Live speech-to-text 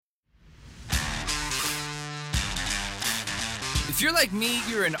If you're like me,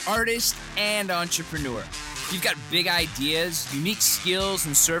 you're an artist and entrepreneur. You've got big ideas, unique skills,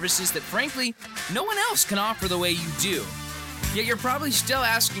 and services that, frankly, no one else can offer the way you do. Yet you're probably still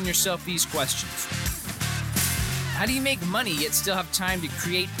asking yourself these questions. How do you make money yet still have time to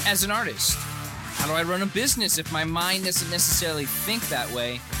create as an artist? How do I run a business if my mind doesn't necessarily think that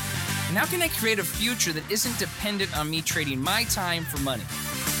way? And how can I create a future that isn't dependent on me trading my time for money?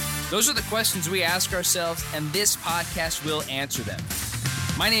 Those are the questions we ask ourselves, and this podcast will answer them.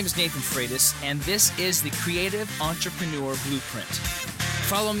 My name is Nathan Freitas, and this is the Creative Entrepreneur Blueprint.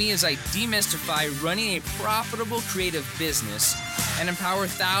 Follow me as I demystify running a profitable creative business and empower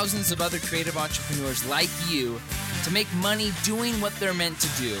thousands of other creative entrepreneurs like you to make money doing what they're meant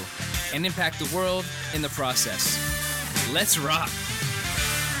to do and impact the world in the process. Let's rock.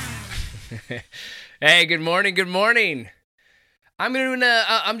 Hey, good morning. Good morning. I'm doing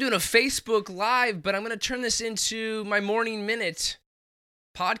a Facebook Live, but I'm going to turn this into my Morning Minute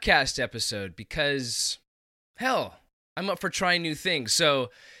podcast episode because, hell, I'm up for trying new things.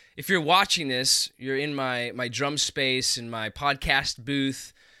 So if you're watching this, you're in my drum space, in my podcast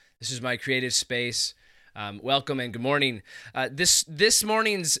booth. This is my creative space. Welcome and good morning. This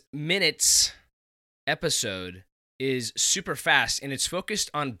morning's Minutes episode is super fast, and it's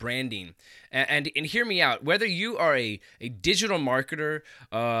focused on branding. And hear me out. Whether you are a digital marketer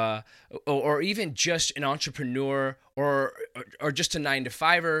or even just an entrepreneur or just a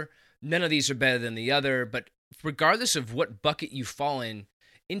 9-to-5er, none of these are better than the other. But regardless of what bucket you fall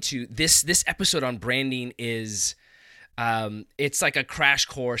into, this episode on branding is it's like a crash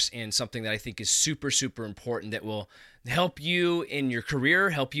course in something that I think is super, super important that will help you in your career,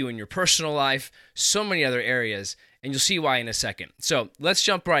 help you in your personal life, so many other areas. And you'll see why in a second. So let's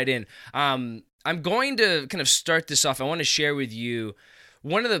jump right in. I'm going to kind of start this off. I want to share with you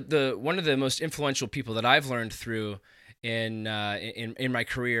one of the most influential people that I've learned through in my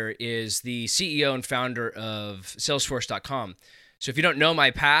career is the CEO and founder of Salesforce.com. So if you don't know my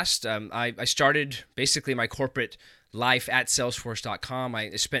past, I started basically my corporate life at Salesforce.com.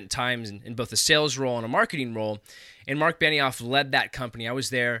 I spent time in both a sales role and a marketing role, and Mark Benioff led that company. I was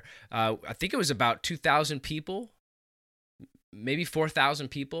there. I think it was about 2,000 people. Maybe 4,000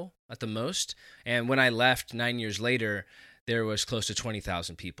 people at the most. And when I left 9 years later, there was close to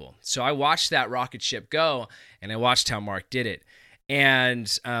 20,000 people. So I watched that rocket ship go, and I watched how Mark did it. And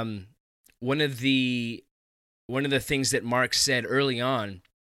one of the things that Mark said early on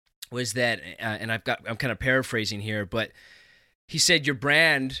was that, and I'm kind of paraphrasing here, but he said, your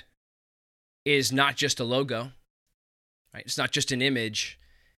brand is not just a logo, right? It's not just an image.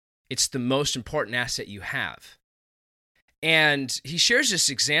 It's the most important asset you have. And he shares this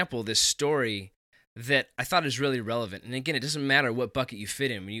example, this story that I thought is really relevant. And again, it doesn't matter what bucket you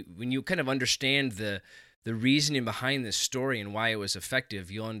fit in. When you kind of understand the reasoning behind this story and why it was effective,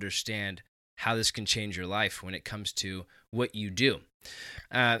 you'll understand how this can change your life when it comes to what you do.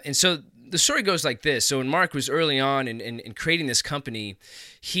 And so the story goes like this. So when Mark was early on in creating this company,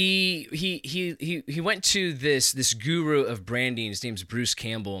 he went to this guru of branding. His name's Bruce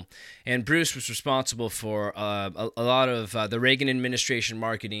Campbell, and Bruce was responsible for a lot of the Reagan administration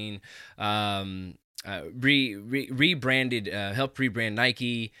marketing. Rebranded, helped rebrand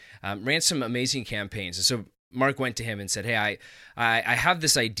Nike, ran some amazing campaigns. And so Mark went to him and said, "Hey, I have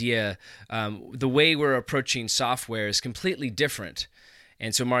this idea. The way we're approaching software is completely different."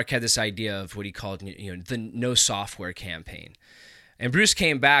 And so Mark had this idea of what he called, the no software campaign. And Bruce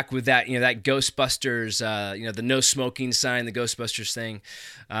came back with that, that Ghostbusters, the no smoking sign, the Ghostbusters thing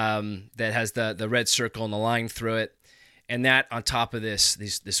that has the red circle and the line through it, and that on top of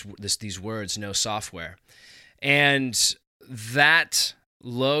these words, no software, and that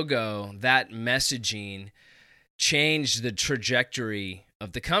logo, that messaging changed the trajectory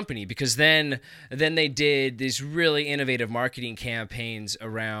of the company, because then they did these really innovative marketing campaigns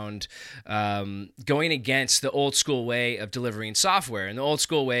around going against the old school way of delivering software. And the old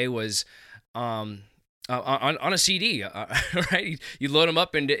school way was on a CD, right? You load them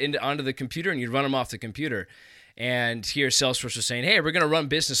up onto the computer and you run them off the computer. And here Salesforce was saying, hey, we're going to run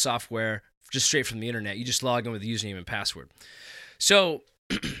business software just straight from the internet. You just log in with a username and password. So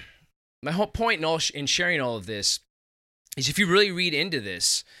my whole point in sharing all of this is, if you really read into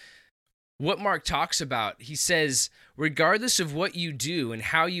this, what Mark talks about, he says, regardless of what you do and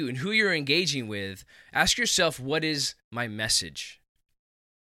how you and who you're engaging with, ask yourself, what is my message?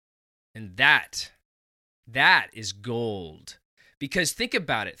 And that is gold. Because think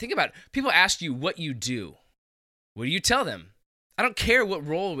about it. People ask you what you do. What do you tell them? I don't care what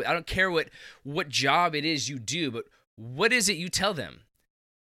role, I don't care what job it is you do, but what is it you tell them?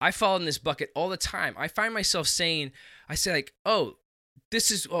 I fall in this bucket all the time. I find myself saying, I'm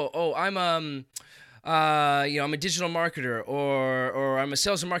I'm a digital marketer, or I'm a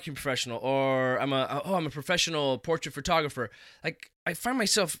sales and marketing professional, or I'm a professional portrait photographer. Like, I find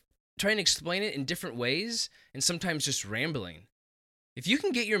myself trying to explain it in different ways and sometimes just rambling. If you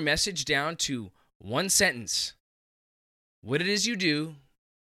can get your message down to one sentence, what it is you do,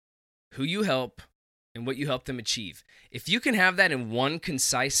 who you help, and what you help them achieve. If you can have that in one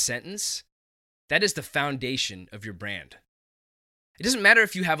concise sentence, that is the foundation of your brand. It doesn't matter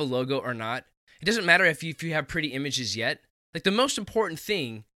if you have a logo or not. It doesn't matter if you have pretty images yet. Like, the most important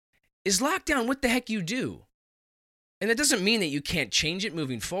thing is lock down what the heck you do. And that doesn't mean that you can't change it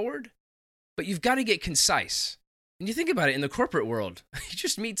moving forward, but you've got to get concise. And you think about it in the corporate world. You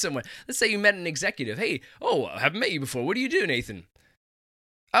just meet someone. Let's say you met an executive. Hey, I haven't met you before. What do you do, Nathan?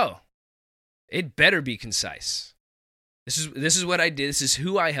 Oh, it better be concise. This is what I did. This is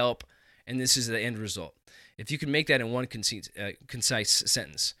who I help, and this is the end result. If you can make that in one concise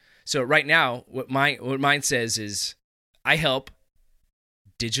sentence. So right now, what mine says is, I help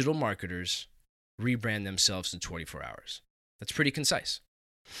digital marketers rebrand themselves in 24 hours. That's pretty concise.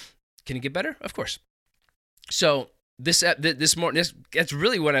 Can it get better? Of course. So that's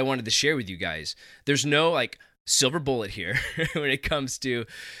really what I wanted to share with you guys. There's no silver bullet here when it comes to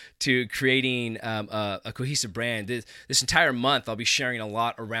creating a cohesive brand. This entire month, I'll be sharing a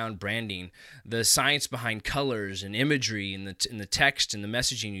lot around branding, the science behind colors and imagery and the text and the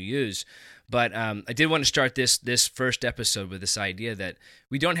messaging you use. But I did want to start this first episode with this idea that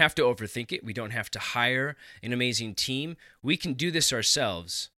we don't have to overthink it. We don't have to hire an amazing team. We can do this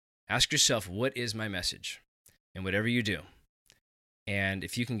ourselves. Ask yourself, what is my message? And whatever you do. And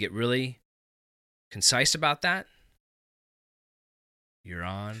if you can get really concise about that, you're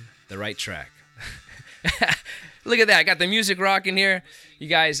on the right track. Look at that. I got the music rocking here. You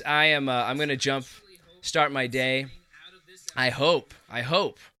guys, I'm going to start my day. I hope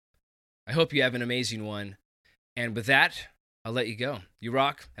you have an amazing one. And with that, I'll let you go. You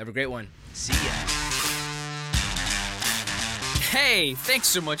rock. Have a great one. See ya. Hey, thanks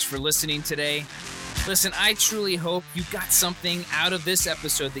so much for listening today. Listen, I truly hope you got something out of this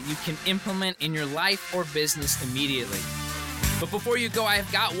episode that you can implement in your life or business immediately. But before you go,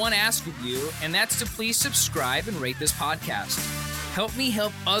 I've got one ask of you, and that's to please subscribe and rate this podcast. Help me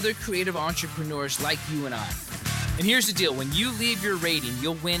help other creative entrepreneurs like you and I. And here's the deal. When you leave your rating,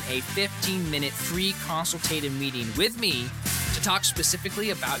 you'll win a 15-minute free consultative meeting with me to talk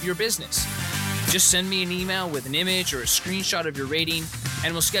specifically about your business. Just send me an email with an image or a screenshot of your rating,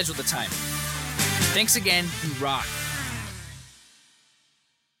 and we'll schedule the time. Thanks again. You rock.